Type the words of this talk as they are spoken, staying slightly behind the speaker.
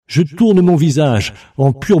Je tourne mon visage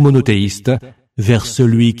en pur monothéiste vers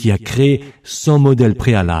celui qui a créé sans modèle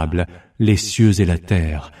préalable les cieux et la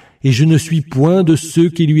terre, et je ne suis point de ceux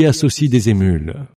qui lui associent des émules.